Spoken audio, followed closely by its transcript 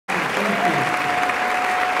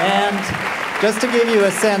And just to give you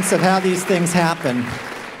a sense of how these things happen,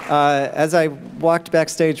 as I walked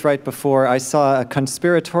backstage right before, I saw a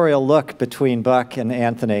conspiratorial look between Buck and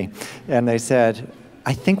Anthony, and they said,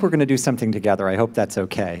 I think we're going to do something together. I hope that's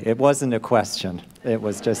okay. It wasn't a question. It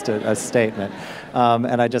was just a statement.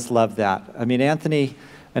 And I just love that. I mean, Anthony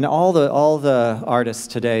and all the artists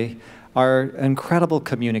today are incredible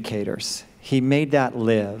communicators. He made that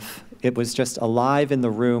live. It was just alive in the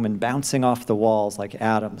room and bouncing off the walls like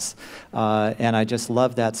atoms. And I just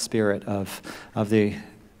love that spirit of the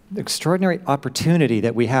extraordinary opportunity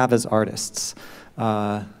that we have as artists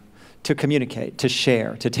to communicate, to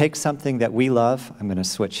share, to take something that we love. I'm going to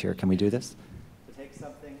switch here. Can we do this? To take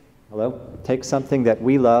something, hello? Take something that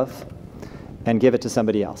we love and give it to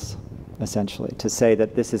somebody else, essentially. To say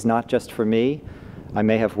that this is not just for me. I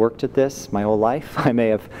may have worked at this my whole life. I may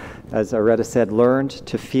have, as Areta said, learned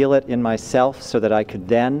to feel it in myself so that I could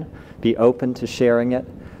then be open to sharing it.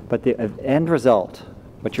 But the end result,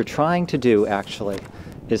 what you're trying to do actually,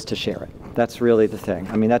 is to share it. That's really the thing.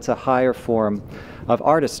 I mean, that's a higher form of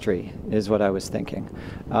artistry, is what I was thinking.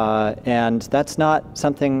 And that's not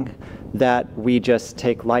something that we just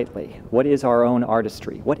take lightly. What is our own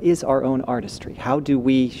artistry? What is our own artistry? How do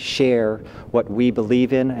we share what we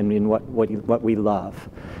believe in and in what we love?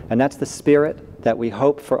 And that's the spirit that we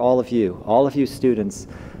hope for all of you students,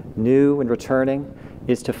 new and returning,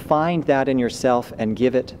 is to find that in yourself and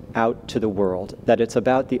give it out to the world, that it's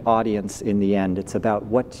about the audience in the end. It's about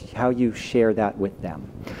how you share that with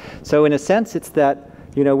them. So in a sense, it's that,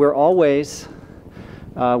 you know, we're always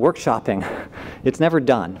workshopping. It's never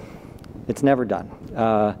done. It's never done.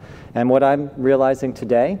 And what I'm realizing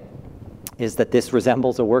today is that this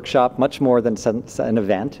resembles a workshop much more than an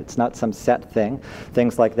event. It's not some set thing.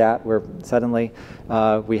 Things like that, where suddenly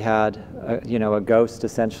we had, a ghost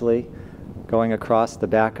essentially going across the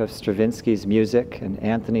back of Stravinsky's music and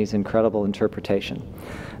Anthony's incredible interpretation.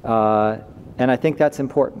 And I think that's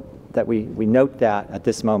important, that we note that at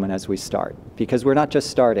this moment as we start. Because we're not just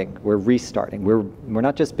starting, we're restarting. We're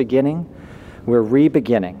not just beginning, we're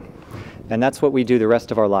re-beginning. And that's what we do the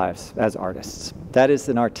rest of our lives as artists. That is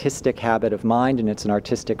an artistic habit of mind, and it's an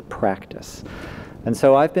artistic practice. And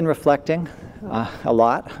so I've been reflecting a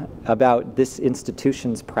lot about this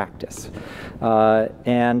institution's practice.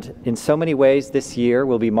 And in so many ways, this year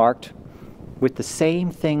will be marked with the same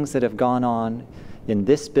things that have gone on in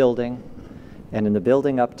this building and in the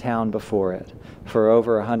building uptown before it for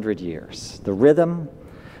over 100 years. The rhythm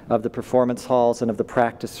of the performance halls and of the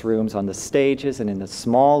practice rooms on the stages and in the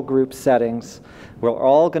small group settings. We're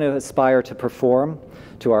all going to aspire to perform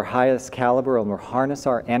to our highest caliber, and we'll harness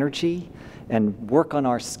our energy and work on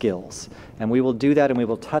our skills. And we will do that, and we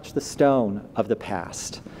will touch the stone of the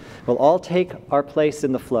past. We'll all take our place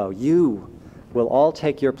in the flow. You will all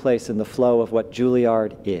take your place in the flow of what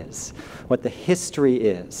Juilliard is, what the history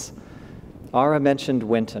is. Ara mentioned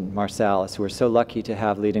Wynton Marsalis, who we're so lucky to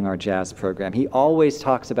have leading our jazz program. He always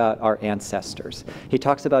talks about our ancestors. He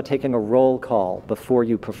talks about taking a roll call before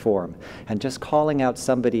you perform and just calling out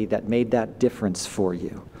somebody that made that difference for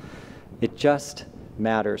you. It just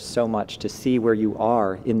matters so much to see where you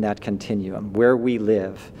are in that continuum, where we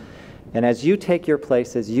live. And as you take your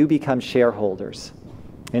place, as you become shareholders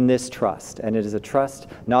in this trust, and it is a trust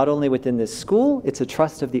not only within this school, it's a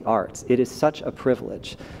trust of the arts. It is such a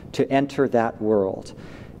privilege to enter that world.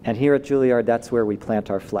 And here at Juilliard, that's where we plant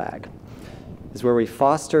our flag, is where we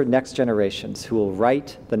foster next generations who will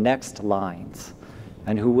write the next lines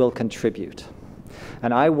and who will contribute.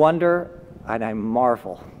 And I wonder, and I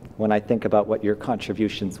marvel when I think about what your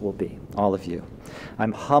contributions will be, all of you.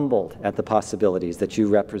 I'm humbled at the possibilities that you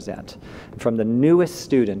represent, from the newest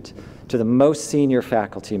student to the most senior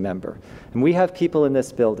faculty member. And we have people in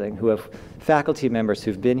this building who have faculty members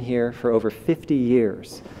who've been here for over 50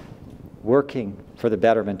 years, working for the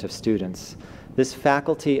betterment of students. This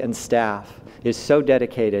faculty and staff is so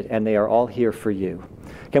dedicated, and they are all here for you.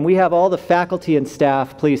 Can we have all the faculty and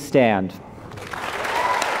staff please stand?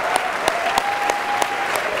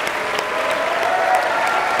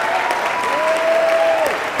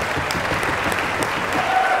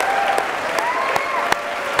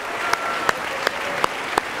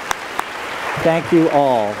 Thank you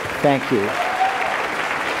all. Thank you.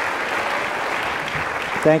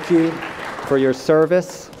 Thank you for your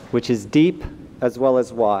service, which is deep as well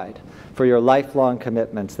as wide, for your lifelong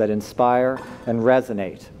commitments that inspire and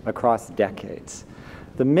resonate across decades.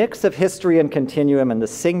 The mix of history and continuum and the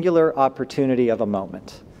singular opportunity of a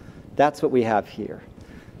moment. That's what we have here.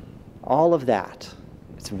 All of that.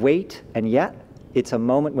 It's weight, and yet it's a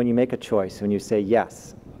moment when you make a choice, when you say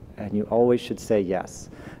yes. And you always should say yes,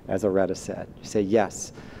 as Areta said. You say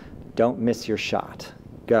yes. Don't miss your shot.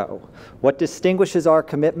 go. What distinguishes our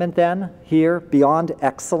commitment then here beyond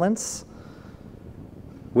excellence,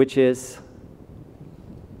 which is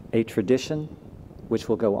a tradition which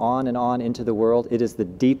will go on and on into the world. It is the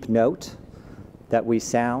deep note that we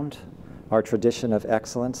sound, our tradition of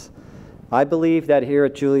excellence. I believe that here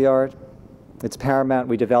at Juilliard, it's paramount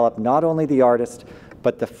we develop not only the artist,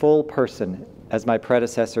 but the full person, as my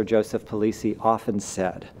predecessor Joseph Polisi often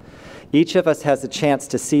said. Each of us has a chance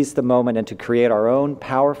to seize the moment and to create our own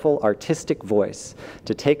powerful artistic voice,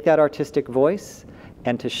 to take that artistic voice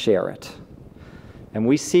and to share it. And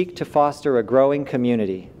we seek to foster a growing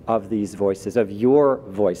community of these voices, of your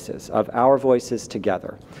voices, of our voices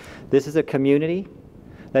together. This is a community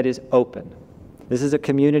that is open. This is a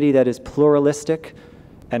community that is pluralistic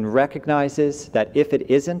and recognizes that if it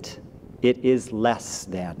isn't, it is less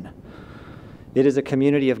than. It is a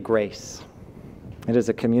community of grace. It is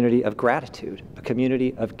a community of gratitude, a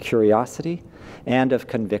community of curiosity and of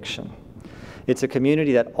conviction. It's a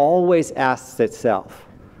community that always asks itself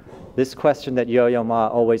this question that Yo-Yo Ma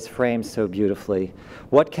always frames so beautifully: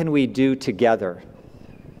 what can we do together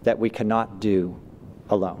that we cannot do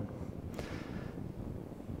alone?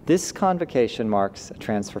 This convocation marks a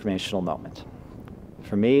transformational moment.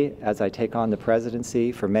 For me, as I take on the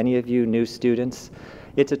presidency, for many of you new students,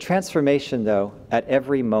 it's a transformation, though, at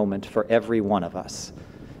every moment for every one of us.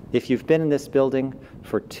 If you've been in this building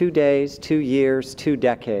for 2 days, 2 years, 2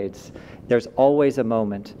 decades, there's always a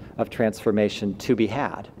moment of transformation to be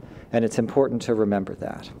had, and it's important to remember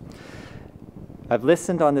that. I've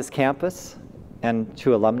listened on this campus and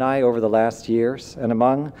to alumni over the last years, and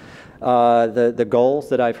among the goals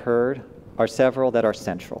that I've heard are several that are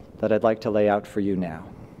central that I'd like to lay out for you now.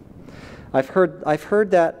 I've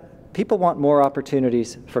heard that people want more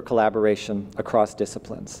opportunities for collaboration across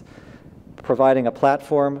disciplines, providing a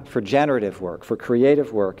platform for generative work, for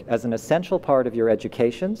creative work as an essential part of your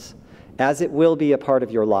educations, as it will be a part of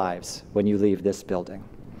your lives when you leave this building.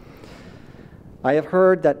 I have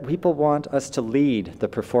heard that people want us to lead the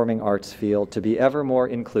performing arts field to be ever more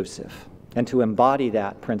inclusive and to embody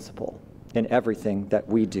that principle in everything that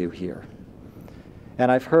we do here. And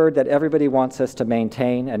I've heard that everybody wants us to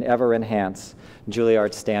maintain and ever enhance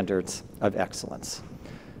Juilliard's standards of excellence.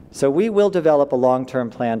 So we will develop a long-term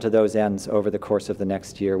plan to those ends over the course of the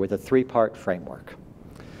next year with a 3-part framework.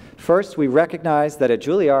 First, we recognize that at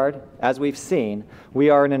Juilliard, as we've seen, we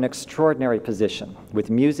are in an extraordinary position with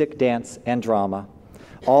music, dance, and drama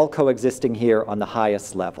all coexisting here on the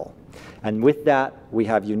highest level. And with that, we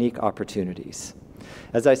have unique opportunities.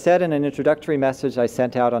 As I said in an introductory message I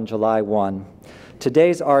sent out on July 1,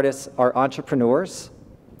 today's artists are entrepreneurs,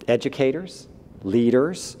 educators,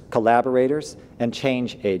 leaders, collaborators, and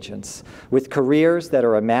change agents with careers that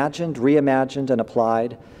are imagined, reimagined, and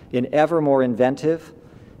applied in ever more inventive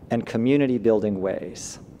and community-building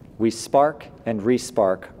ways. We spark and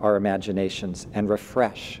re-spark our imaginations and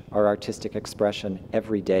refresh our artistic expression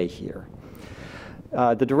every day here.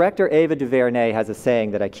 The director, Ava DuVernay, has a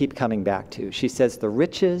saying that I keep coming back to. She says, "The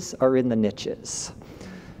riches are in the niches."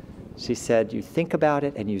 She said, you think about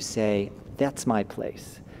it and you say, that's my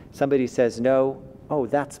place. Somebody says no, oh,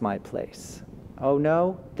 that's my place. Oh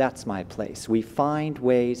no, that's my place. We find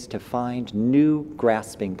ways to find new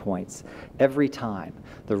grasping points every time.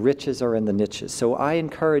 The riches are in the niches. So I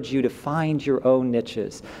encourage you to find your own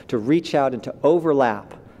niches, to reach out and to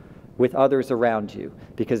overlap with others around you,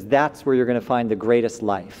 because that's where you're going to find the greatest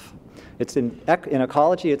life. It's in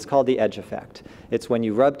ecology, it's called the edge effect. It's when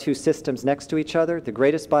you rub 2 systems next to each other, the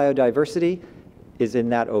greatest biodiversity is in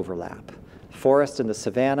that overlap. Forest and the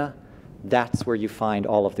savanna, that's where you find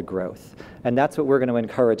all of the growth. And that's what we're going to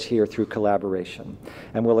encourage here through collaboration.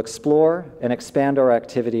 And we'll explore and expand our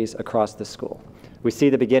activities across the school. We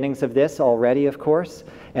see the beginnings of this already, of course,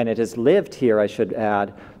 and it has lived here, I should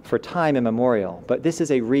add, for time immemorial. But this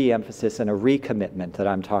is a re-emphasis and a recommitment that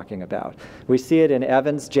I'm talking about. We see it in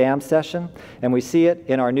Evan's jam session, and we see it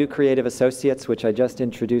in our new creative associates, which I just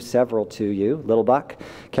introduced several to you, Little Buck,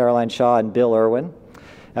 Caroline Shaw, and Bill Irwin.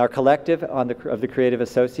 Our collective of the creative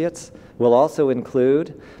associates will also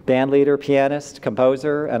include band leader, pianist,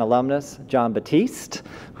 composer, and alumnus John Batiste,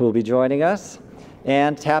 who will be joining us,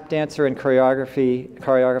 and tap dancer and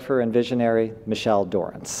choreographer and visionary Michelle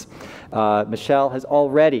Dorrance. Michelle has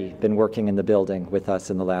already been working in the building with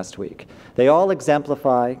us in the last week. They all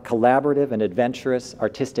exemplify collaborative and adventurous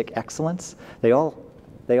artistic excellence. They all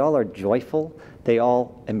are joyful. They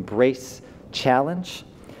all embrace challenge,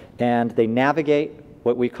 and they navigate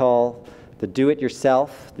what we call the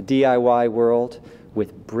do-it-yourself, the DIY world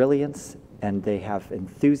with brilliance and they have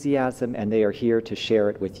enthusiasm, and they are here to share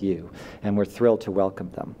it with you, and we're thrilled to welcome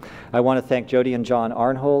them. I want to thank Jody and John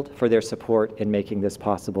Arnhold for their support in making this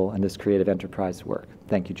possible and this creative enterprise work.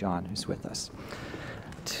 Thank you, John, who's with us.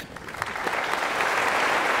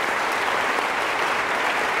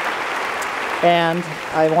 And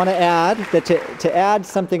I want to add that to add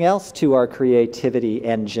something else to our creativity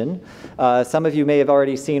engine, some of you may have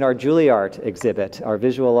already seen our Juilliard exhibit, our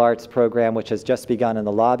visual arts program, which has just begun in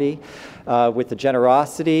the lobby. With the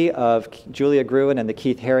generosity of Julia Gruen and the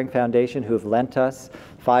Keith Haring Foundation, who have lent us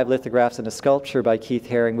 5 lithographs and a sculpture by Keith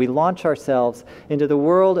Haring, we launch ourselves into the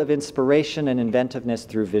world of inspiration and inventiveness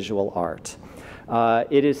through visual art.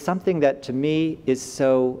 It is something that, to me, is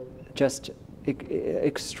so just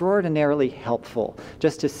extraordinarily helpful,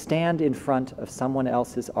 just to stand in front of someone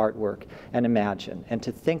else's artwork and imagine, and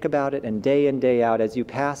to think about it, and day in, day out, as you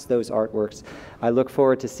pass those artworks, I look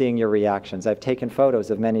forward to seeing your reactions. I've taken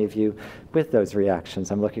photos of many of you with those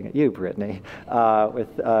reactions. I'm looking at you, Brittany,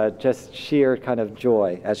 with just sheer kind of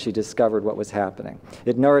joy as she discovered what was happening.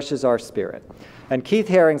 It nourishes our spirit. And Keith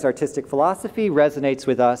Haring's artistic philosophy resonates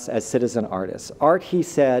with us as citizen artists. Art, he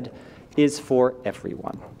said, is for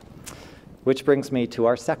everyone. Which brings me to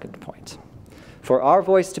our second point. For our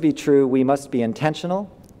voice to be true, we must be intentional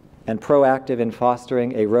and proactive in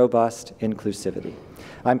fostering a robust inclusivity.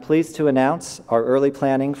 I'm pleased to announce our early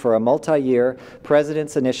planning for a multi-year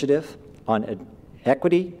President's Initiative on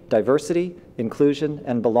equity, diversity, inclusion,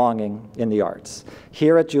 and belonging in the arts,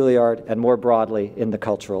 here at Juilliard and more broadly in the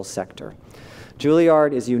cultural sector.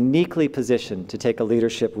 Juilliard is uniquely positioned to take a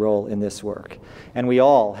leadership role in this work, and we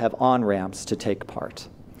all have on-ramps to take part.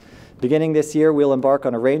 Beginning this year, we'll embark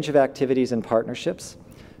on a range of activities and partnerships,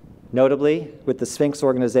 notably with the Sphinx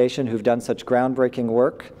organization, who've done such groundbreaking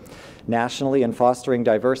work nationally in fostering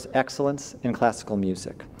diverse excellence in classical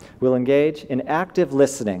music. We'll engage in active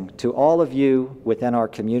listening to all of you within our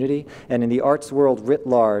community and in the arts world writ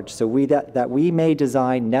large, so that we may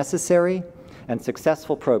design necessary and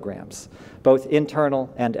successful programs, both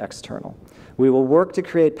internal and external. We will work to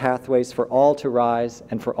create pathways for all to rise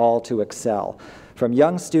and for all to excel, from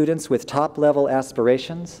young students with top-level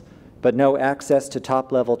aspirations, but no access to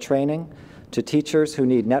top-level training, to teachers who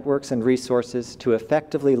need networks and resources to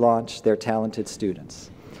effectively launch their talented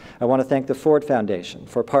students. I want to thank the Ford Foundation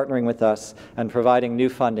for partnering with us and providing new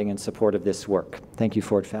funding in support of this work. Thank you,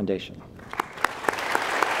 Ford Foundation.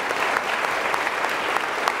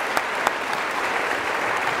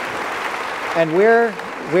 And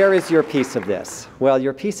where is your piece of this? Well,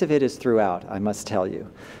 your piece of it is throughout, I must tell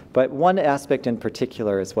you. But one aspect in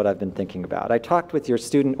particular is what I've been thinking about. I talked with your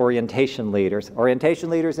student orientation leaders. Orientation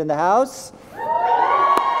leaders in the house?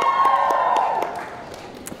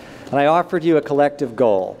 And I offered you a collective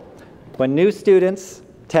goal. When new students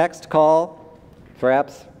text, call,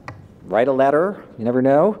 perhaps write a letter, you never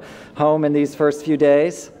know, home in these first few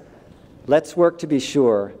days, let's work to be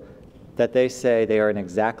sure that they say they are in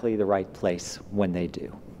exactly the right place when they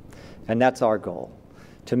do. And that's our goal,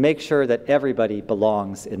 to make sure that everybody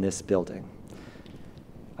belongs in this building.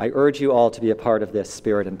 I urge you all to be a part of this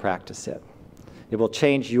spirit and practice it. It will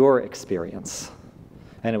change your experience,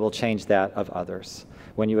 and it will change that of others.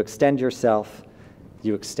 When you extend yourself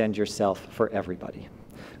for everybody.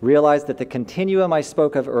 Realize that the continuum I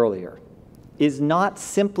spoke of earlier is not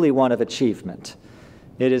simply one of achievement.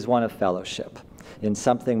 It is one of fellowship in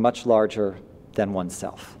something much larger than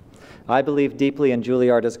oneself. I believe deeply in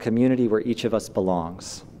Juilliard as a community where each of us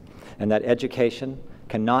belongs, and that education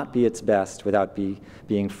cannot be its best without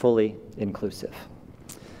being fully inclusive.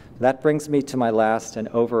 That brings me to my last and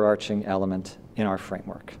overarching element in our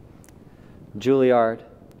framework, Juilliard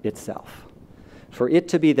itself. For it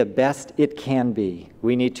to be the best it can be,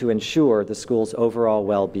 we need to ensure the school's overall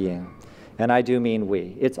well-being. And I do mean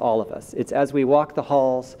we. It's all of us. It's as we walk the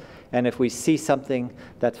halls, and if we see something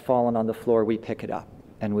that's fallen on the floor, we pick it up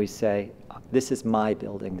and we say, this is my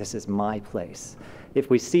building, this is my place. If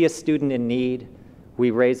we see a student in need,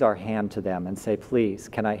 we raise our hand to them and say, please,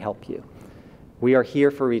 can I help you? We are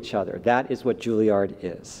here for each other. That is what Juilliard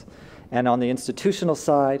is. And on the institutional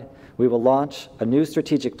side, we will launch a new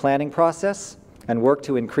strategic planning process and work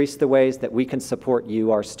to increase the ways that we can support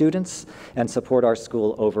you, our students, and support our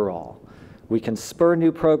school overall. We can spur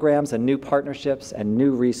new programs and new partnerships and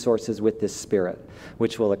new resources with this spirit,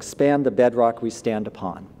 which will expand the bedrock we stand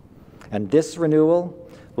upon. And this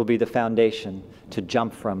renewal will be the foundation to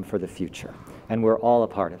jump from for the future, and we're all a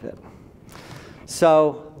part of it.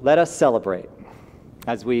 So let us celebrate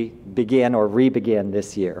as we begin or re-begin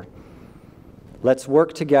this year. Let's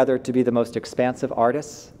work together to be the most expansive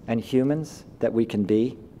artists and humans that we can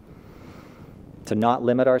be, to not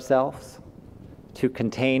limit ourselves, to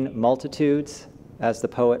contain multitudes, as the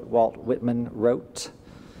poet Walt Whitman wrote.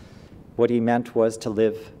 What he meant was to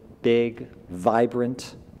live big,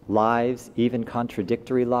 vibrant lives, even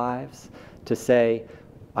contradictory lives, to say,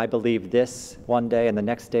 I believe this one day, and the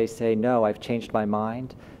next day say, no, I've changed my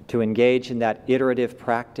mind, to engage in that iterative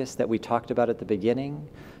practice that we talked about at the beginning,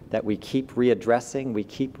 that we keep readdressing, we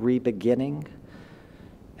keep re-beginning.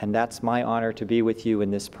 And that's my honor to be with you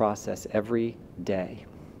in this process every day.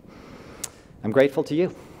 I'm grateful to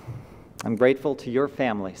you. I'm grateful to your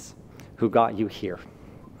families who got you here.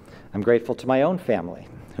 I'm grateful to my own family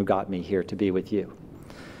who got me here to be with you.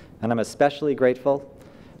 And I'm especially grateful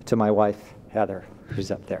to my wife, Heather,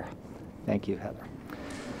 who's up there. Thank you, Heather.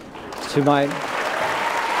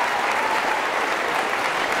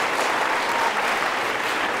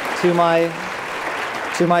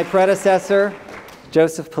 To my predecessor,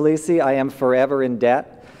 Joseph Polisi, I am forever in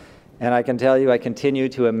debt, and I can tell you I continue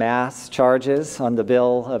to amass charges on the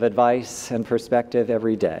bill of advice and perspective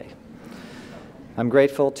every day. I'm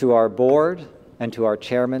grateful to our board and to our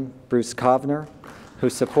chairman, Bruce Kovner, who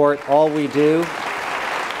support all we do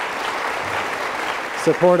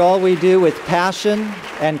with passion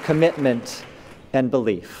and commitment and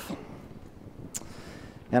belief.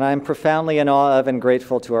 And I'm profoundly in awe of and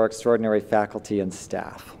grateful to our extraordinary faculty and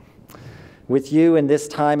staff. With you in this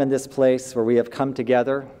time and this place where we have come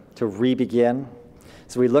together to re-begin,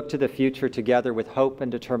 as we look to the future together with hope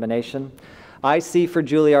and determination, I see for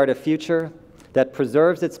Juilliard a future that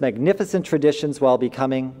preserves its magnificent traditions while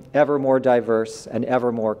becoming ever more diverse and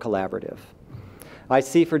ever more collaborative. I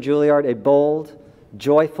see for Juilliard a bold,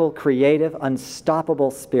 joyful, creative, unstoppable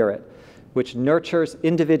spirit which nurtures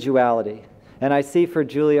individuality. And I see for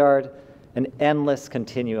Juilliard an endless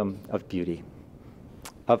continuum of beauty,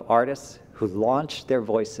 of artists who launched their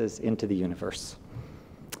voices into the universe.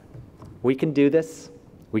 We can do this,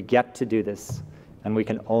 we get to do this, and we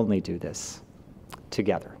can only do this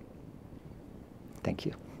together. Thank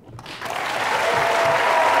you.